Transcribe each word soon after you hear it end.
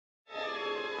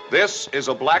This is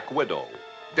a black widow,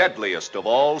 deadliest of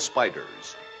all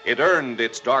spiders. It earned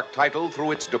its dark title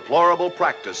through its deplorable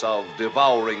practice of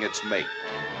devouring its mate.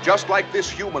 Just like this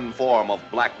human form of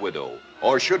black widow,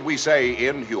 or should we say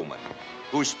inhuman,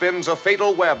 who spins a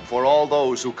fatal web for all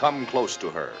those who come close to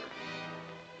her.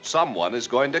 Someone is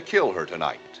going to kill her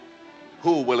tonight.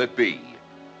 Who will it be?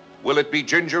 Will it be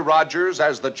Ginger Rogers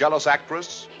as the jealous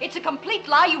actress? It's a complete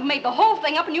lie. You've made the whole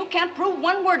thing up and you can't prove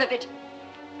one word of it.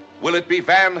 Will it be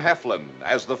Van Heflin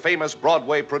as the famous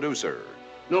Broadway producer?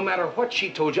 No matter what she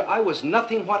told you, I was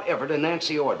nothing whatever to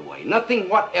Nancy Ordway. Nothing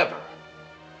whatever.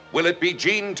 Will it be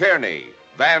Jean Tierney,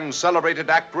 Van's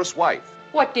celebrated actress wife?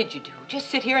 What did you do?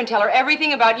 Just sit here and tell her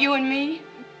everything about you and me?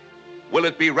 Will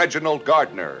it be Reginald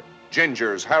Gardner,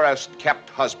 Ginger's harassed,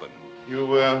 kept husband? You,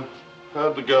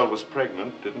 heard the girl was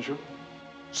pregnant, didn't you?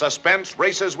 Suspense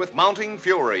races with mounting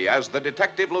fury as the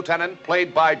detective lieutenant,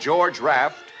 played by George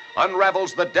Raft,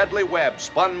 unravels the deadly web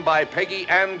spun by Peggy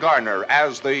Ann Garner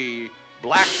as the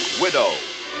Black Widow.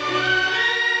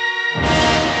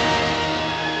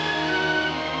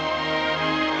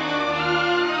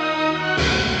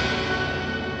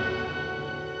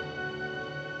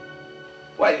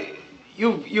 Why,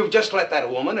 you've just let that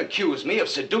woman accuse me of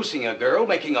seducing a girl,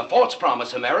 making a false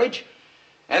promise of marriage,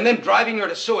 and then driving her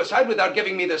to suicide without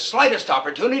giving me the slightest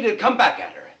opportunity to come back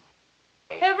at her.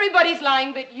 Everybody's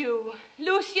lying but you.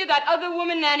 Lucia, that other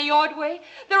woman, Nanny Ordway,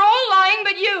 they're all lying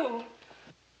but you.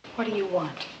 What do you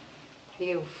want?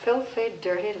 You filthy,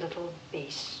 dirty little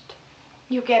beast.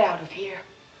 You get out of here.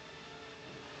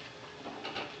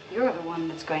 You're the one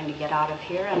that's going to get out of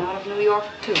here and out of New York,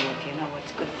 too, if you know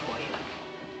what's good for you.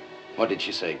 What did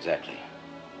she say exactly?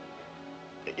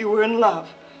 That you were in love.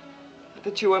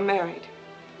 That you were married.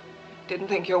 Didn't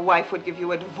think your wife would give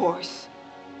you a divorce.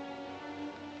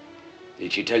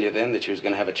 Did she tell you then that she was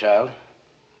going to have a child?